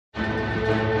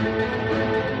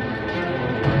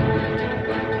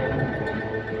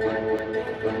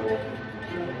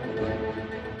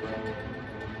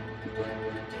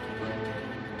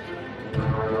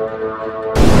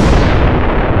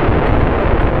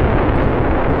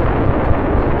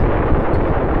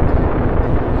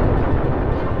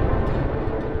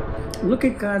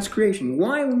look at God's creation.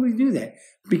 Why would we do that?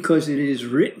 Because it is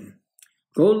written.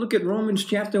 Go look at Romans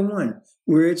chapter 1,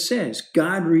 where it says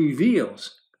God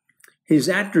reveals his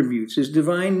attributes, his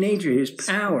divine nature, his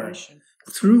power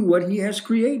through what he has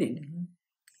created.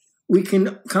 We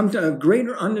can come to a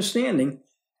greater understanding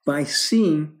by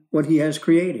seeing what he has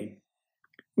created.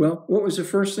 Well, what was the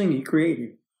first thing he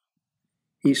created?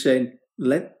 He said,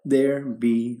 let there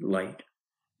be light.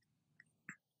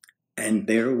 And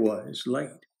there was light.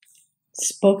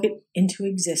 Spoke it into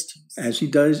existence. As he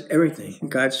does everything.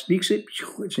 God speaks it,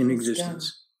 it's in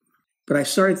existence. But I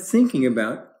started thinking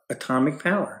about atomic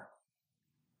power.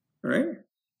 Right?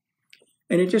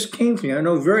 And it just came to me. I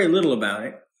know very little about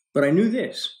it, but I knew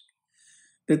this.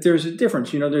 That there's a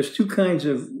difference. You know, there's two kinds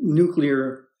of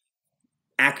nuclear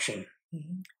action.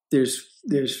 Mm-hmm.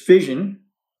 There's fission,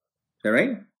 all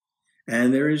right?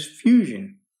 And there is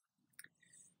fusion.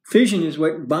 Fission is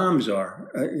what bombs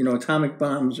are. Atomic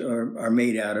bombs are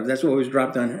made out of. That's what was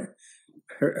dropped on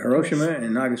Hiroshima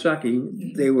and Nagasaki.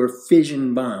 Mm-hmm. They were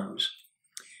fission bombs.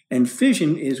 And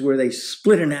fission is where they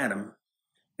split an atom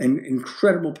and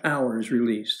incredible power is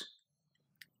released.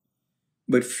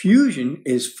 But fusion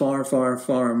is far, far,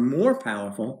 far more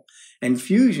powerful. And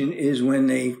fusion is when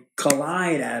they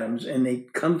collide atoms and they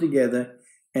come together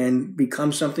and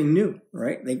become something new,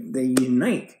 right? They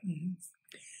unite. Mm-hmm.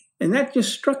 And that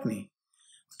just struck me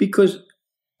because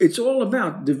it's all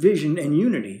about division and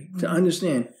unity. Mm-hmm. To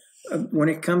understand when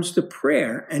it comes to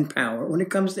prayer and power, when it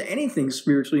comes to anything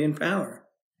spiritually in power.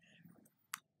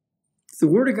 The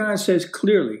Word of God says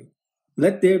clearly,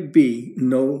 let there be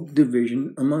no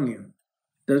division among you.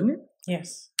 Doesn't it?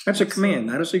 Yes. That's a command,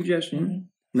 not a suggestion,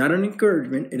 not an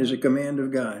encouragement. It is a command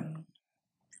of God.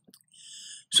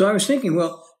 So I was thinking,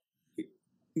 well,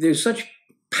 there's such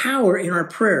power in our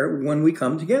prayer when we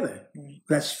come together.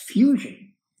 That's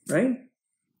fusion, right?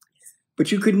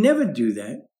 But you could never do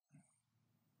that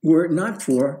were it not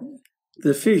for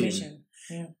the fission.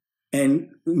 Yeah.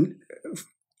 And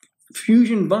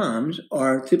fusion bombs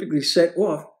are typically set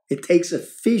off. It takes a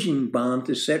fission bomb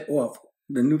to set off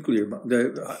the nuclear bomb,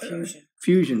 the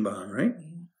fusion bomb, right?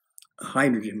 Mm-hmm. A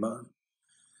hydrogen bomb.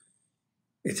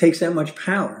 It takes that much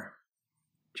power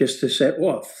just to set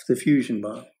off the fusion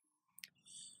bomb.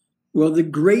 Well, the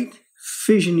great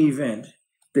fission event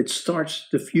that starts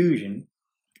the fusion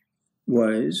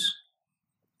was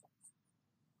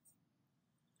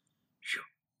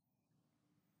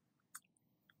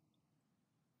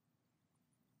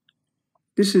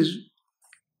this is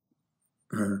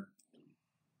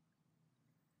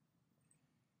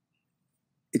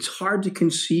it's hard to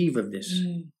conceive of this.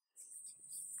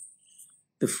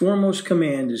 The foremost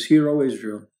command is, Hear, O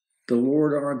Israel, the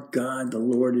Lord our God, the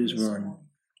Lord is one.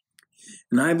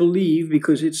 And I believe,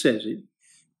 because it says it,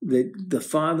 that the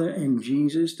Father and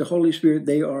Jesus, the Holy Spirit,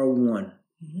 they are one.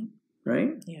 Mm-hmm.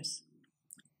 Right? Yes.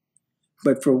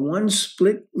 But for one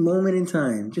split moment in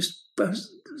time, just a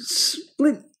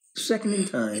split second in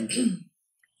time,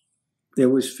 there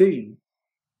was fission.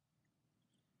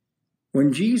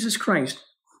 When Jesus Christ,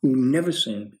 who never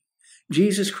sinned,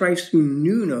 Jesus Christ, who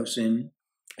knew no sin,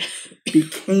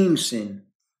 became sin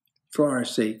for our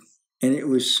sake. And it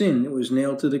was sin that was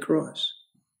nailed to the cross.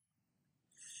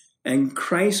 And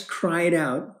Christ cried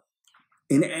out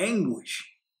in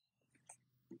anguish,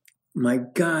 my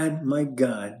God,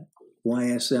 why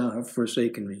hast thou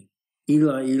forsaken me?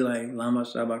 Eli, Eli, lama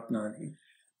sabachthani.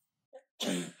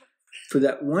 For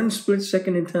that one split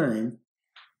second in time,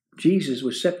 Jesus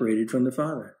was separated from the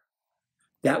Father.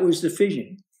 That was the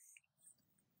fission.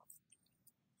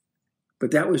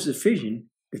 But that was the fission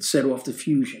that set off the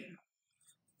fusion.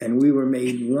 And we were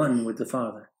made one with the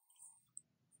Father.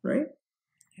 Right?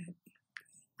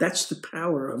 That's the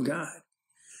power of God.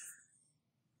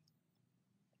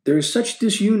 There is such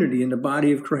disunity in the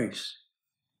body of Christ.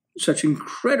 Such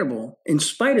incredible, in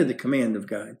spite of the command of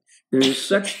God, there is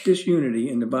such disunity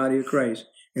in the body of Christ.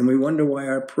 And we wonder why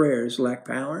our prayers lack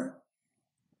power.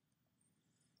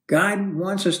 God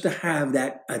wants us to have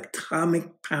that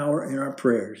atomic power in our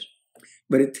prayers.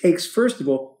 But it takes, first of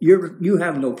all, you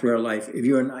have no prayer life if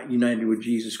you are not united with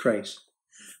Jesus Christ.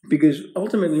 Because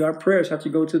ultimately our prayers have to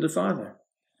go to the Father.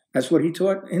 That's what he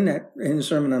taught in the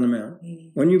Sermon on the Mount.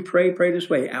 When you pray, pray this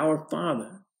way, Our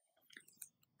Father.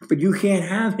 But you can't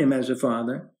have him as a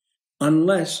father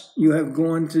unless you have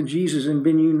gone to Jesus and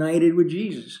been united with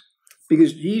Jesus.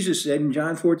 Because Jesus said in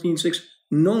John 14:6,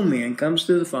 no man comes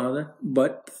to the Father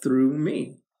but through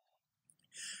me.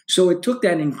 So it took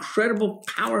that incredible,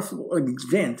 powerful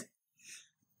event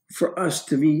for us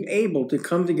to be able to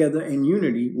come together in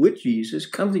unity with Jesus,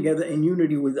 come together in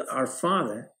unity with our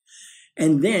Father,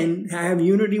 and then have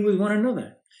unity with one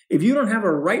another. If you don't have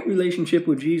a right relationship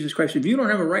with Jesus Christ, if you don't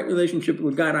have a right relationship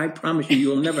with God, I promise you,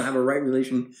 you'll never have a right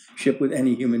relationship with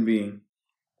any human being.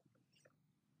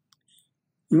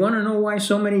 You want to know why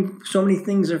so many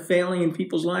things are failing in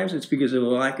people's lives? It's because of a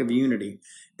lack of unity.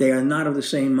 They are not of the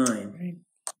same mind. Right.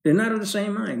 They're not of the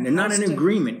same mind. They're not in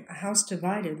agreement. A house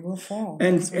divided will fall.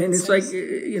 And it's like,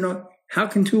 how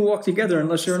can two walk together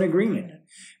unless they're in agreement?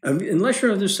 Unless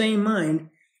you're of the same mind,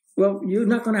 well, you're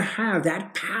not going to have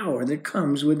that power that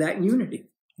comes with that unity.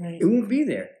 Right. It won't be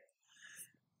there.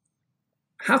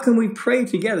 How can we pray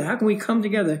together? How can we come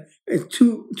together? If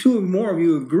two or more of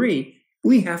you agree,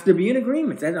 we have to be in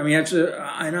agreement. That's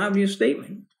an obvious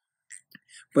statement.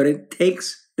 But it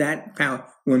takes that power.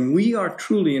 When we are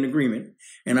truly in agreement,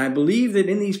 and I believe that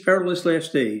in these perilous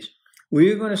last days,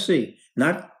 we are going to see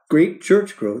not great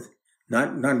church growth,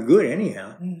 not good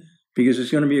anyhow, because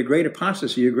it's going to be a great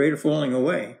apostasy, a greater falling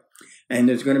away. And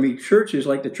there's going to be churches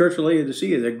like the Church of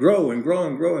Laodicea that grow and grow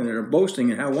and grow, and they're boasting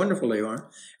in how wonderful they are,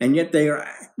 and yet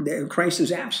Christ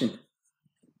is absent.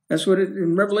 That's what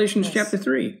in Revelation chapter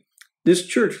 3. This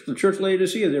church, the Church of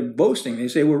Laodicea, they're boasting. They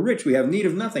say, we're rich, we have need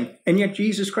of nothing. And yet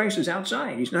Jesus Christ is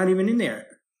outside. He's not even in there.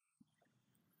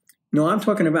 No, I'm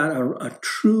talking about a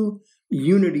true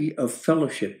unity of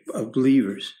fellowship of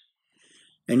believers.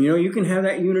 And, you can have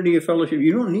that unity of fellowship.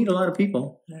 You don't need a lot of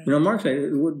people. Right. Mark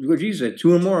said, what Jesus said,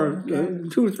 two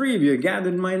or three of you are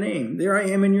gathered in my name. There I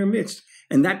am in your midst.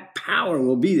 And that power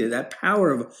will be there. That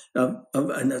power of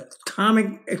an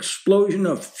atomic explosion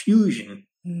of fusion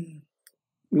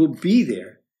will be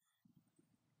there.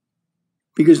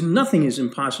 Because nothing is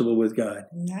impossible with God.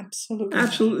 Absolutely.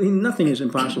 Absolutely nothing is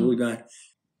impossible with God.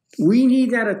 We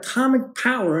need that atomic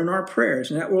power in our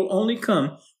prayers, and that will only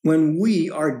come when we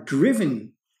are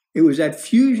driven. It was that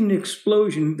fusion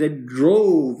explosion that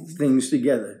drove things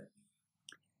together.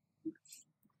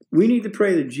 We need to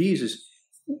pray that Jesus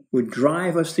would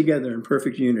drive us together in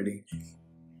perfect unity.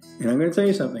 And I'm going to tell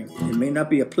you something. It may not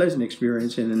be a pleasant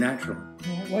experience in the natural.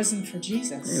 Well, it wasn't for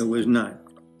Jesus. It was not.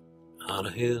 On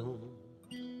a hill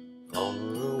far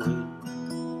away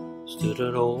stood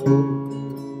an old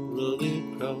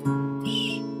rugged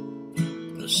cross,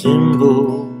 a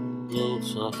symbol of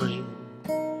suffering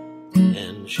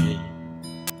and shame.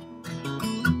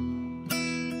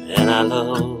 And I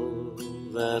love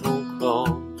that old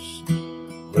cross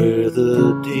where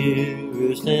the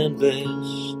dearest and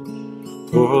best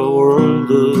for a world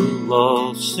of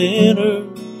lost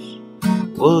sinners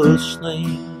was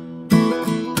slain.